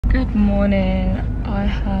Good morning. I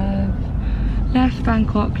have left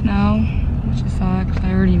Bangkok now, which is sad because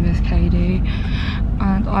I already miss Katie,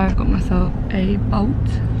 and I've got myself a bolt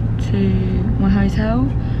to my hotel.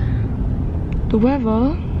 The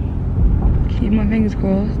weather, keep my fingers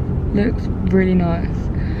crossed, looks really nice,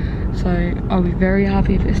 so I'll be very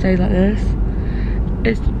happy if it stays like this.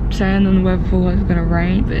 It's saying on the weather forecast it's gonna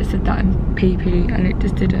rain, but it said that in PP and it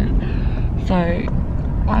just didn't, so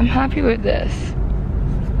I'm happy with this.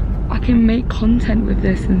 I can make content with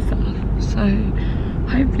this and stuff, so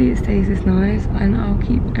hopefully it stays this nice and I'll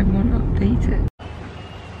keep everyone updated.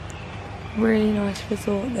 Really nice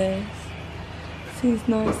resort this. Seems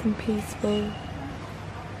nice and peaceful.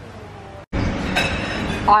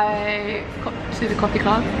 I got to the coffee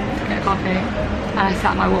club to get a coffee and I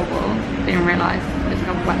sat in my wobble, didn't realise I was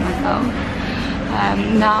going to wet myself.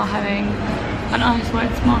 Now having an ice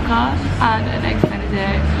white mocha and an eggs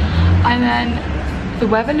benedict, and then the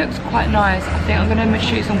weather looks quite nice. I think I'm gonna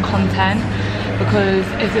shoot some content because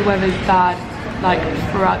if the weather's bad, like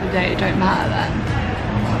throughout the day, it don't matter then.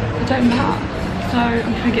 It don't matter. So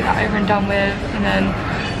I'm gonna get that over and done with, and then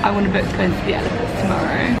I want to book to go into the elephants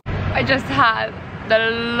tomorrow. I just had the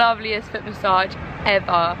loveliest foot massage ever.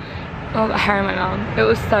 Oh, I got hair in my mouth. It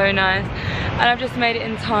was so nice. And I've just made it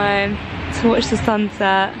in time to watch the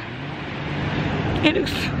sunset. It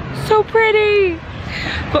looks so pretty.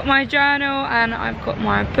 Got my journal and I've got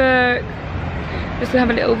my book. Just gonna have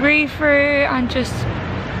a little read through and just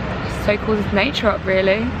soak all this nature up,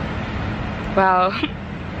 really. Well,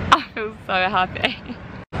 I feel so happy.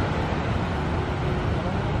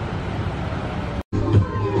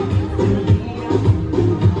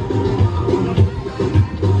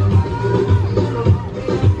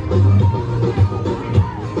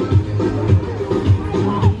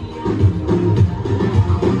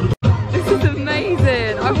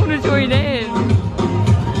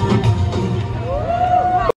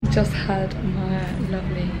 Just had my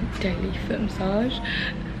lovely daily foot massage,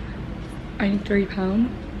 only £3.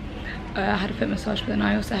 I had a foot massage, but then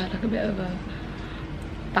I also had like a bit of a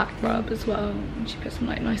back rub as well, and she put some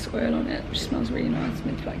like nice oil on it, which smells really nice. It's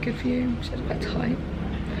meant to be like good for you. She was quite tight,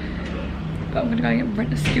 but I'm gonna go and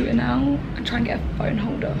rent a scooter now and try and get a phone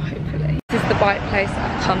holder, hopefully. This is the bike place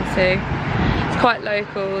that I've come to. It's quite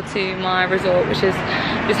local to my resort, which is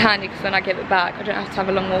just handy because when I give it back I don't have to have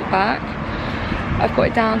a long walk back. I've got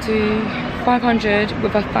it down to 500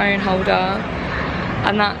 with a phone holder,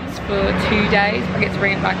 and that's for 2 days. I get to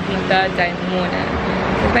bring it back on the 3rd day in the morning.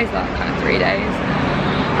 So it's basically like kind of 3 days.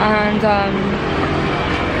 And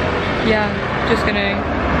yeah, just gonna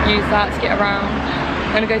use that to get around.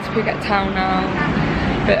 I'm gonna go to Phuket town now,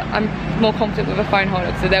 but I'm more confident with a phone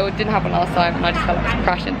holder because they didn't have one last time and I just felt like it was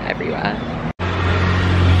crashing everywhere.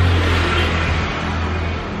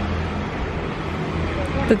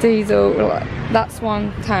 The diesel, that's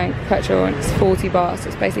one tank petrol and it's 40 baht, so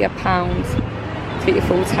it's basically £1 to get your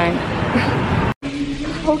full tank.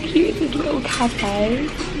 How cute is this little cafe?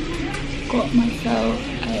 Got myself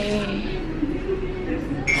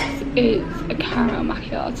it's a caramel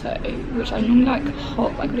macchiato, which I normally like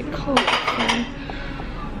hot, but I got it cold, so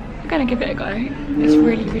I'm gonna give it a go. It's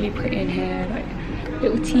really, really pretty in here, like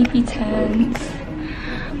little teepee tents,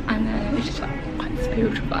 and then it's just like quite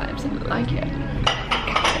spiritual vibes, I like it.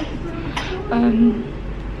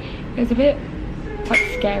 It was a bit like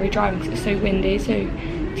scary driving because it's so windy, so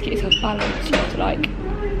to get yourself balanced you have to like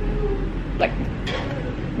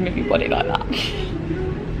move your body like that.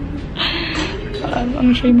 I'm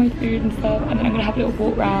gonna show you my food and stuff, and then I'm gonna have a little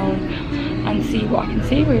walk around and see what I can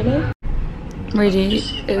see, really. Really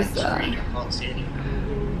is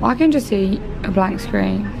I can just see a blank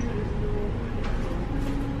screen.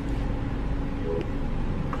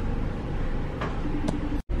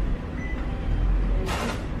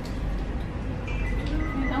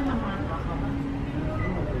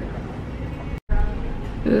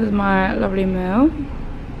 This is my lovely meal.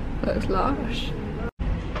 Looks lush.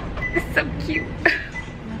 It's so cute.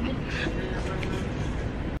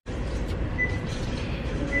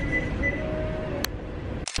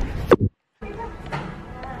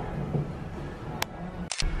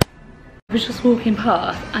 I was just walking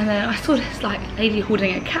past and then I saw this like lady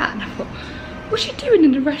holding a cat and I thought, what's she doing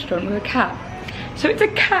in a restaurant with a cat? So it's a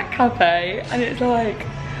cat cafe and it's like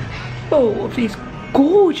full of these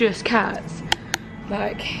gorgeous cats.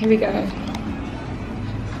 Like, here we go.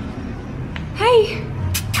 Hey!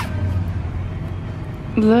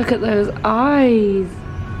 Look at those eyes.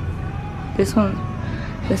 This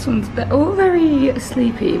one's, they're all very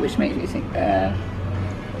sleepy, which makes me think they're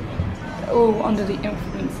all under the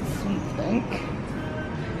influence of something.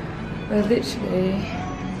 They're literally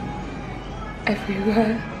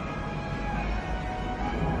everywhere.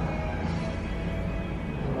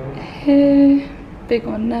 here, big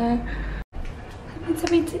one there.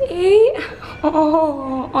 Something to eat.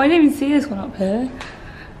 Oh, I didn't even see this one up here.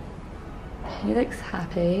 He looks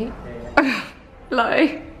happy.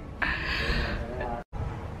 Hello.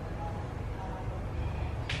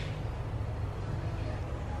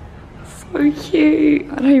 So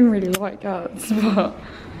cute. I don't even really like cats, but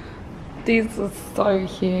these are so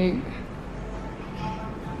cute.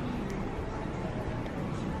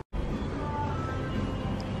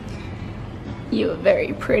 You are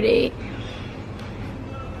very pretty.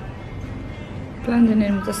 Blending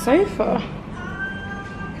in with the sofa.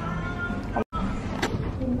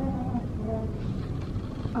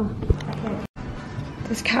 Oh, okay.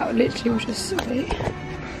 This cat literally was just like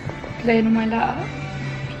laying on my lap.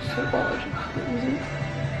 Just so odd.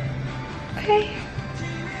 Okay.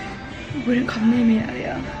 It wouldn't come near me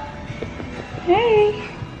earlier. Hey.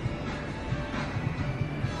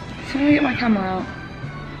 So I'm gonna get my camera out.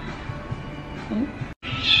 Oh.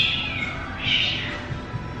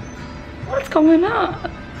 What's going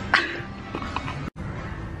on?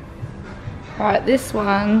 Right, this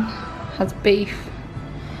one has beef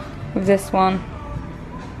with this one.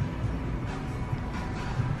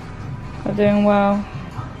 They're doing well.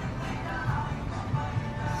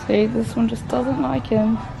 See, this one just doesn't like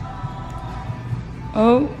him.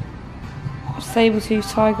 Oh, saber-toothed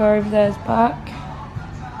tiger over there is back.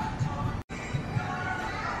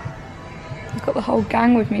 I've got the whole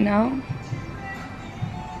gang with me now.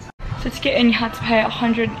 So to get in you had to pay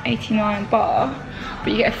 189 baht,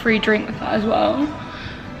 but you get a free drink with that as well.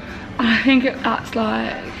 And I think that's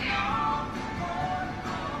like,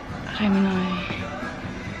 I don't even know,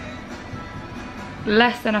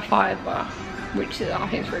 less than a $5, which is, I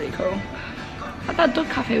think is really cool. But that dog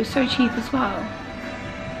cafe was so cheap as well.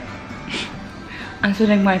 I'm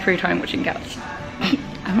spending my free time watching cats.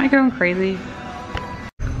 Am I going crazy?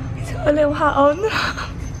 He's got a little hat on.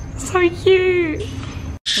 So cute.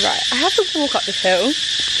 Right, I have to walk up this hill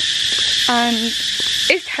and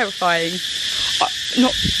it's terrifying.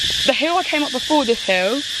 The hill I came up before this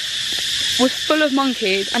hill was full of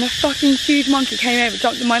monkeys, and a fucking huge monkey came over,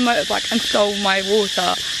 jumped in my motorbike and stole my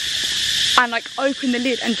water and like opened the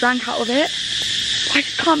lid and drank out of it. I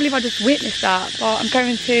just can't believe I just witnessed that, but I'm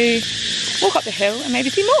going to walk up the hill and maybe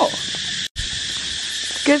see more.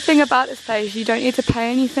 The good thing about this place, you don't need to pay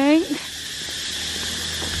anything.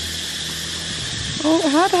 Oh,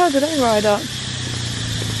 how the hell did I ride up?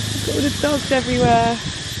 I've got all the dogs everywhere.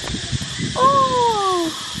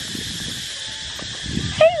 Oh!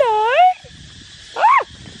 Hello! Ah!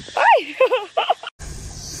 Hi!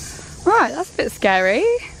 Right, that's a bit scary.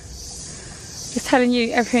 Just telling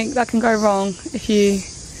you everything that can go wrong if you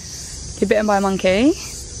get bitten by a monkey.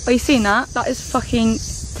 Oh, you seen that? That is fucking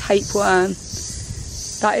tapeworm.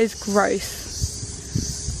 That is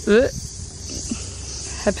gross. Ugh.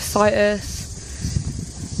 Hepatitis.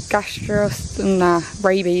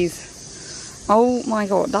 Rabies. Oh my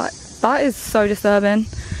god, that is so disturbing.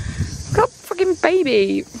 Look at that fucking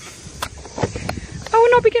baby. I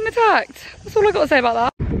will not be getting attacked. That's all I got to say about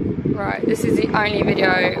that. Right, this is the only video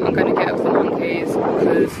I'm going to get of the monkeys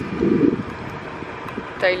because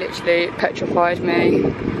they literally petrified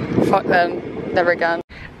me. Fuck them, never again.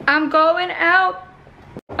 I'm going out.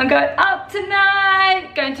 I'm going out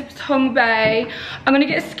tonight, going to Patong Bay. I'm gonna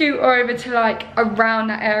get a scooter over to like around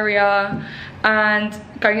that area and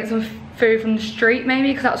go and get some food from the street maybe,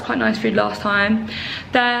 because that was quite nice food last time.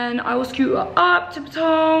 Then I will scooter up to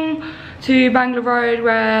Patong, to Bangla Road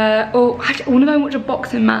where, oh, actually I wanna go and watch a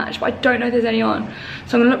boxing match, but I don't know if there's any on.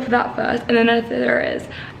 So I'm gonna look for that first, and then if there is,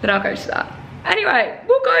 then I'll go to that. Anyway,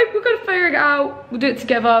 we're gonna figure it out. We'll do it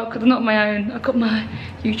together, because I'm not on my own. I've got my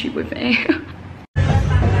YouTube with me.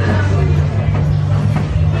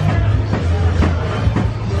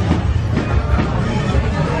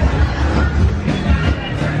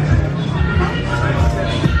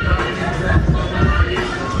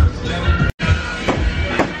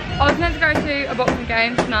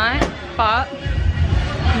 Game tonight, but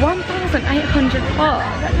 1,800 baht,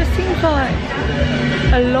 that just seems like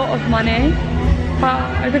a lot of money, but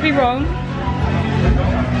I could be wrong.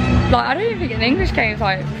 Like, I don't even think an English game is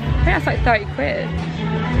like, I think that's like 30 quid.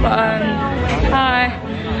 But hi.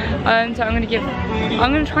 So I'm gonna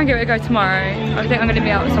try and give it a go tomorrow. I think I'm gonna be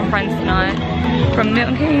out with some friends tonight from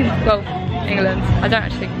Milton Keynes, well, England. I don't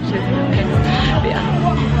actually think she's Milton Keynes, but yeah,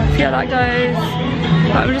 see how that goes.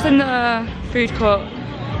 But I'm just in the food court.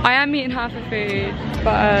 I am eating half the food,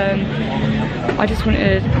 but I just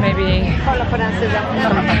wanted maybe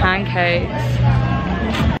some pancakes.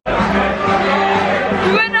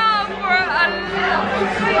 We went out for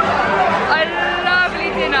a lovely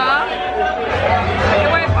dinner. It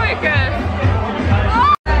went quite Bacchus.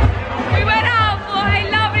 We went out for a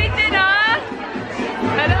lovely dinner.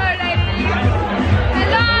 Hello, ladies.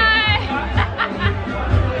 Hello.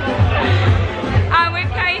 And we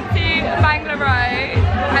came to Bangla Road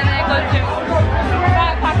and then gone to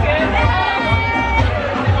Backpackers.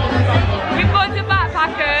 We've gone to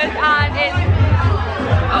Backpackers and it's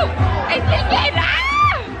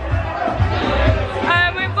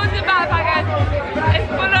we've gone to Backpackers. It's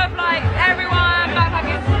full of like everyone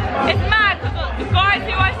backpackers. It's mad because the guys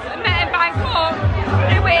who I met in Bangkok,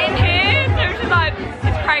 they were in here, so it's just like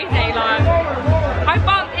it's crazy. Like I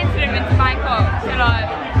bumped into them into Bangkok, so like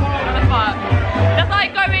what the fuck? That's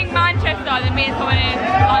like going Manchester and then meeting someone in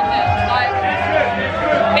London. Like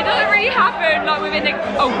it doesn't really happen like within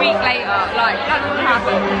a week later. Like that doesn't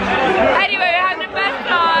happen. Anyway, we're having the best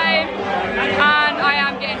time and I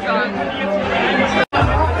am getting drunk.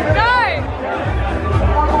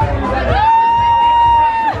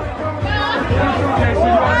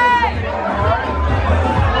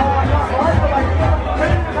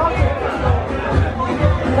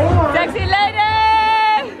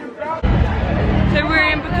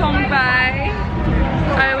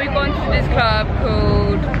 Club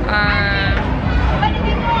called I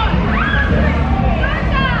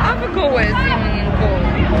forgot what it's even called.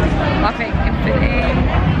 I think Infinity.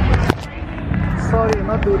 Sorry,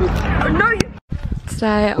 not doing it. No.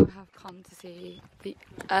 Today I have come to see the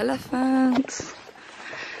elephants.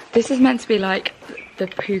 This is meant to be like the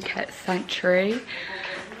Phuket sanctuary,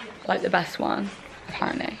 like the best one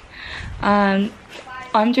apparently. And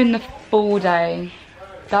I'm doing the full day.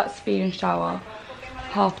 That's speed and shower.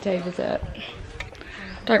 Half day visit.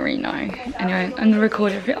 Don't really know. Anyway, I'm gonna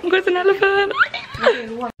record everything. Oh my god, it's an elephant!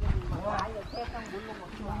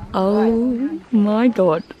 Oh my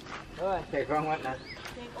god.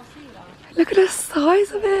 Look at the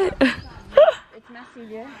size of it! It's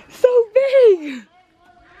massive, yeah. So big!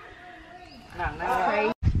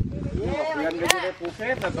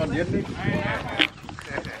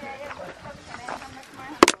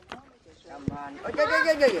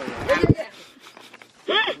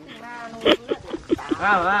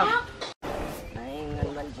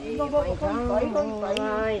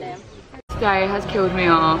 Today has killed me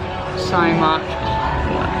off so much.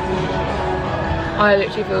 I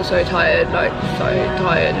literally feel so tired, like so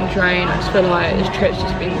tired and drained. I just feel like this trip's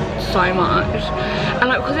just been so much. And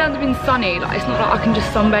like because it hasn't been sunny, like it's not like I can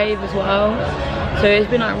just sunbathe as well. So it's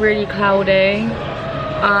been like really cloudy.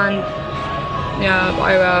 And yeah, but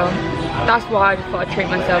I will. That's why I just thought I'd treat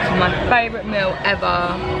myself to my favourite meal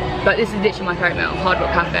ever. Like this is literally my favourite meal. Hard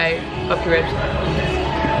Rock Cafe, up your ribs.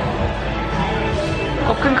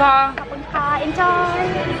 Popcorn car. Popcorn car, enjoy.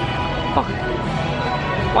 Fuck.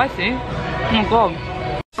 Spicy. Oh my god.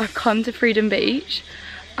 I've come to Freedom Beach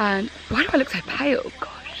and why do I look so pale?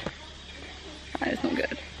 Gosh. That is not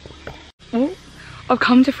good. Oh, I've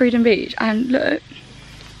come to Freedom Beach and look.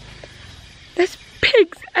 There's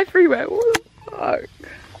pigs everywhere. What the fuck?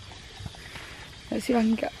 Let's see if I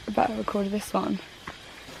can get a better record of this one.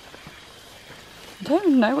 I don't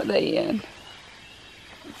even know what they're eating.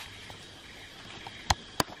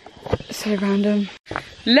 So random.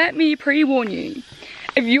 Let me pre-warn you.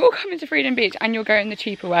 If you're coming to Freedom Beach and you're going the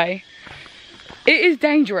cheaper way, it is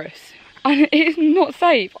dangerous. And it is not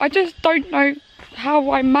safe. I just don't know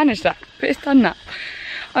how I managed that. But it's done now.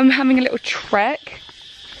 I'm having a little trek.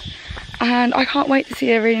 And I can't wait to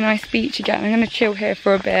see a really nice beach again. I'm going to chill here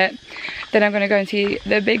for a bit. Then I'm going to go and see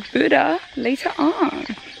the big Buddha later on.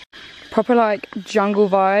 Proper like jungle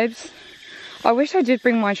vibes. I wish I did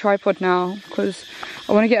bring my tripod now because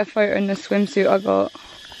I want to get a photo in the swimsuit I got.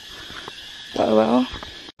 But oh well.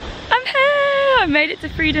 I'm here! I made it to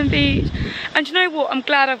Freedom Beach. And you know what? I'm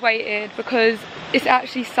glad I've waited because it's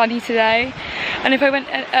actually sunny today. And if I went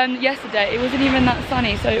yesterday, it wasn't even that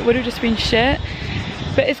sunny, so it would have just been shit.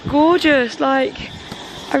 But it's gorgeous. Like,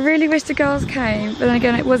 I really wish the girls came, but then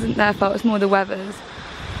again, it wasn't their fault. It's more the weather's.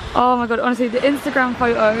 Oh my god, honestly, the Instagram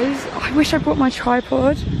photos. I wish I brought my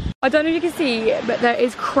tripod. I don't know if you can see, but there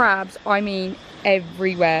is crabs. I mean,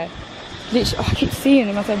 everywhere. Literally, I keep seeing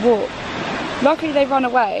them as I walk. Luckily, they run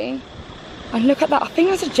away. And look at that. I think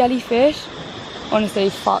that's a jellyfish. Honestly,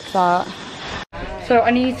 fuck that. So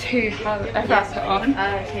I need to have a jacket on.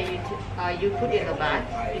 You put in the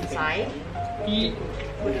bag inside.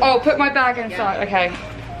 Oh, put my bag inside. Okay.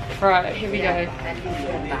 Right, here we go. And you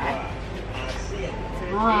turn back.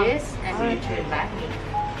 Turn this and you turn back.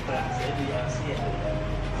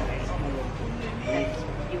 And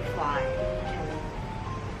you fly.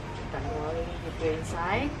 Don't worry, you go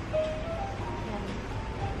inside.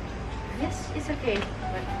 And yes, it's okay.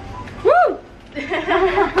 But woo!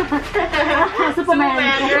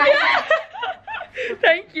 Superman. Yeah.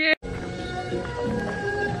 Thank you.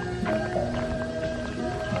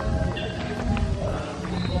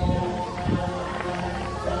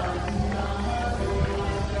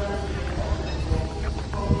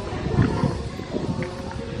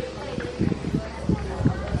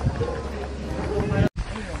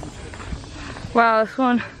 Wow, this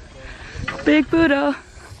one, big Buddha.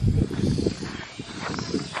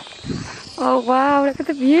 Oh wow, look at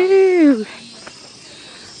the view.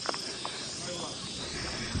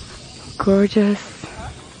 Gorgeous.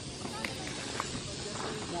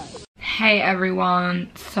 Hey everyone,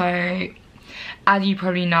 so as you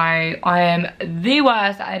probably know, I am the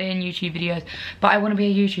worst at editing YouTube videos, but I want to be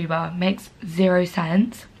a YouTuber. Makes zero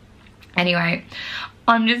sense. Anyway,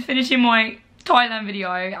 I'm just finishing my Thailand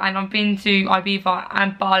video and I've been to Ibiza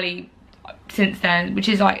and Bali since then, which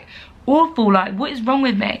is like awful. Like, what is wrong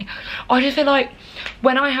with me? I just feel like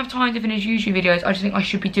when I have time to finish YouTube videos, I just think I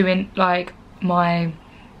should be doing like my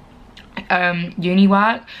uni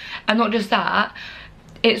work. And not just that,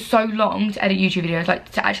 it's so long to edit YouTube videos,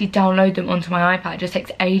 like to actually download them onto my iPad just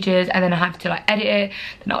takes ages, and then I have to like edit it,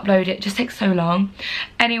 then upload it. It just takes so long.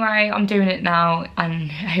 Anyway, I'm doing it now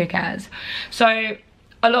and who cares. So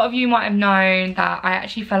a lot of you might have known that I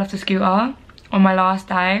actually fell off the scooter on my last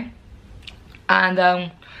day, and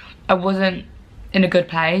I wasn't in a good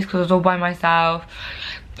place because I was all by myself.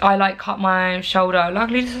 I like cut my shoulder.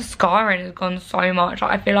 Luckily just the scarring has gone so much.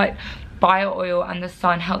 Like, I feel like bio oil and the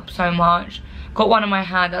sun helped so much. Got one on my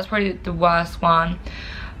hand, that's probably the worst one.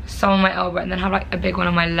 Some on my elbow, and then have like a big one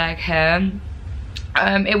on my leg here.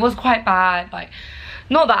 It was quite bad, like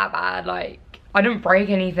not that bad, like I didn't break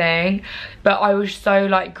anything, but I was so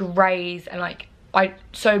like grazed and like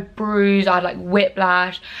so bruised. I had like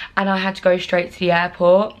whiplash and I had to go straight to the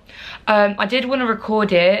airport. I did want to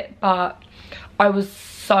record it, but I was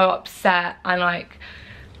so upset and like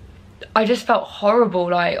I just felt horrible,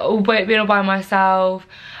 like being all by myself.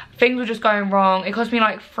 Things were just going wrong. It cost me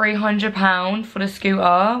like £300 for the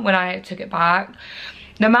scooter when I took it back.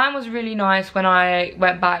 The man was really nice when I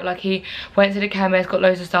went back. Like, he went to the chemist, got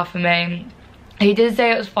loads of stuff for me. He did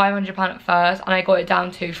say it was £500 at first, and I got it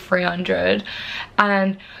down to 300.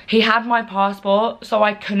 And he had my passport, so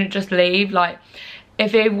I couldn't just leave. Like,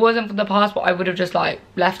 if it wasn't for the passport, I would have just like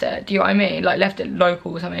left it. Do you know what I mean? Like, left it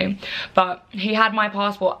local or something. But he had my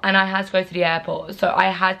passport and I had to go to the airport, so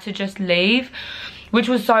I had to just leave, which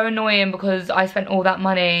was so annoying because I spent all that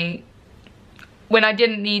money when I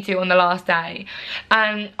didn't need to on the last day.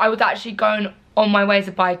 And I was actually going on my way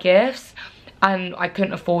to buy gifts and I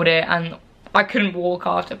couldn't afford it, and I couldn't walk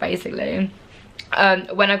after, basically.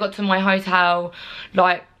 When I got to my hotel,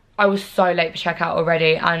 like, I was so late for checkout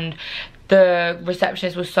already, and the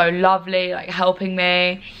receptionist was so lovely, like helping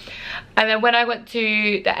me. And then when I went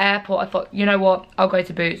to the airport, I thought, you know what, I'll go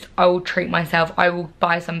to Boots, I will treat myself, I will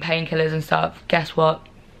buy some painkillers and stuff. Guess what?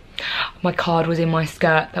 My card was in my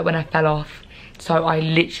skirt that when I fell off, so I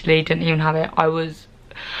literally didn't even have it.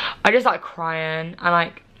 I just like crying, and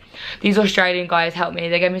like these Australian guys helped me.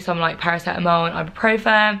 They gave me some like paracetamol and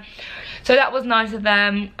ibuprofen, so that was nice of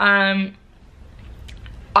them.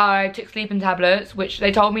 I took sleeping tablets, which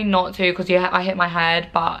they told me not to because I hit my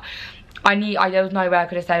head, but there was no way I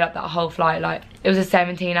could have stayed up that whole flight. Like, it was a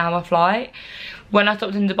 17-hour flight. When I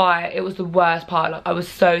stopped in Dubai, it was the worst part. Like, I was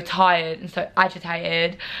so tired and so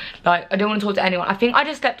agitated. Like, I didn't want to talk to anyone. I think I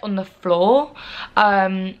just slept on the floor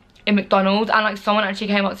in McDonald's, and like someone actually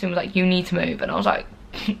came up to me and was like, you need to move, and I was like,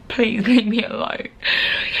 please leave me alone.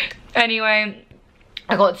 Anyway,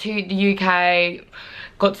 I got to the UK,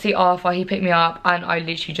 got to see Arthur. He picked me up and I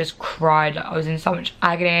literally just cried. Like, I was in so much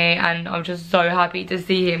agony, and I'm just so happy to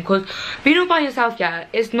see him, because being all by yourself, yeah,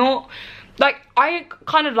 it's not like, I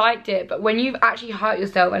kind of liked it, but when you've actually hurt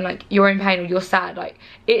yourself and like you're in pain or you're sad, like,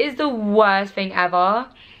 it is the worst thing ever.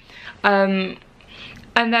 And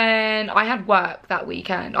then I had work that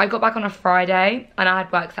weekend. I got back on a Friday and I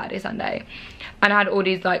had work Saturday, Sunday, and I had all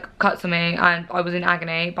these like cuts on me and I was in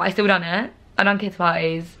agony, but I still done it. I done kids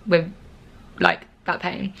parties with like that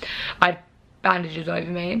pain. I had bandages over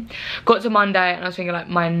me. Got to Monday and I was thinking like,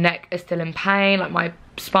 my neck is still in pain, like my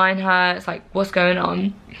spine hurts, like what's going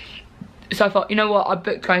on? So I thought, you know what, I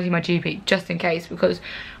booked going to see my GP just in case, because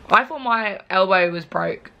I thought my elbow was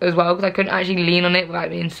broke as well, because I couldn't actually lean on it without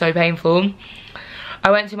being so painful. I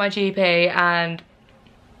went to my GP and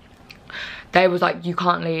they was like, you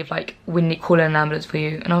can't leave, like, we need to call in an ambulance for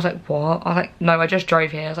you. And I was like, what? I was like, no, I just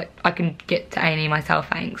drove here. I was like, I can get to A&E myself,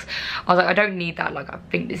 thanks. I was like, I don't need that. Like, I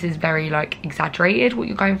think this is very, like, exaggerated, what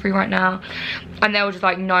you're going through right now. And they were just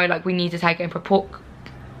like, no, like, we need to take it in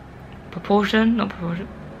proportion, not proportion.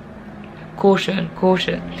 caution,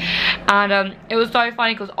 caution. And it was so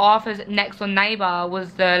funny because Arthur's next door neighbour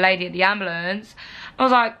was the lady at the ambulance. I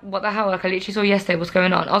was like, what the hell? Like, I literally saw yesterday, what's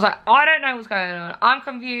going on? I was like, I don't know what's going on. I'm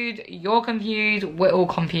confused, you're confused, we're all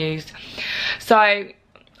confused. So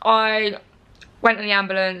I went in the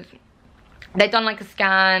ambulance. They'd done like a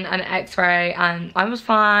scan and an x-ray and I was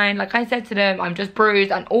fine. Like I said to them, I'm just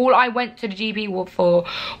bruised, and all I went to the GP for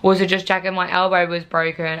was to just check if my elbow was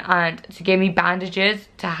broken and to give me bandages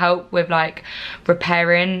to help with like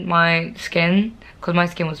repairing my skin, because my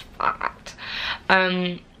skin was fucked.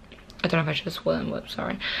 I don't know if I should have swollen, whoops,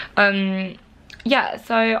 sorry. Yeah,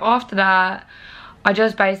 so after that, I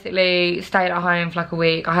just basically stayed at home for like a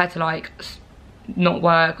week. I had to like not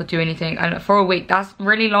work or do anything, and for a week that's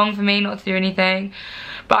really long for me not to do anything,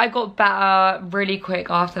 but I got better really quick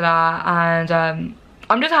after that, and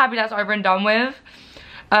I'm just happy that's over and done with.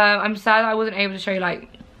 I'm sad I wasn't able to show you like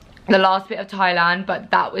the last bit of Thailand, but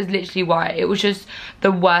that was literally why. It was just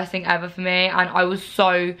the worst thing ever for me, and I was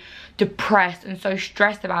so depressed and so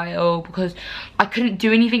stressed about it all because I couldn't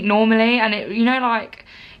do anything normally, and it, you know, like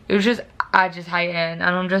it was just agitating, and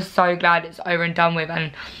I'm just so glad it's over and done with.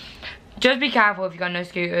 And just be careful if you got no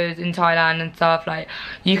scooters in Thailand and stuff. Like,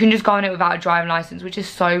 you can just go on it without a driving license, which is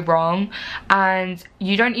so wrong. And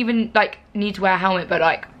you don't even like need to wear a helmet, but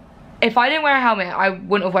like if I didn't wear a helmet I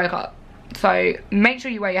wouldn't have woke up. So make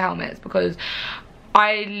sure you wear your helmets, because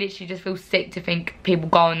I literally just feel sick to think people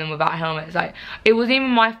go on them without helmets. Like, it wasn't even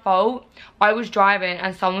my fault. I was driving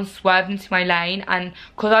and someone swerved into my lane, and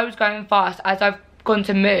because I was going fast, as I've gone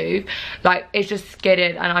to move, like it's just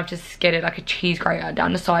skidded, and I've just skidded like a cheese grater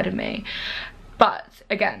down the side of me. But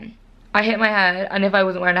again, I hit my head, and if I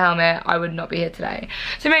wasn't wearing a helmet I would not be here today.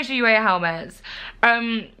 So make sure you wear your helmets.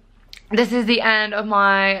 This is the end of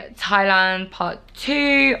my Thailand part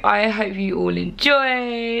 2. I hope you all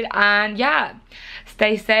enjoyed, and yeah,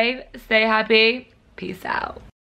 stay safe, stay happy, peace out.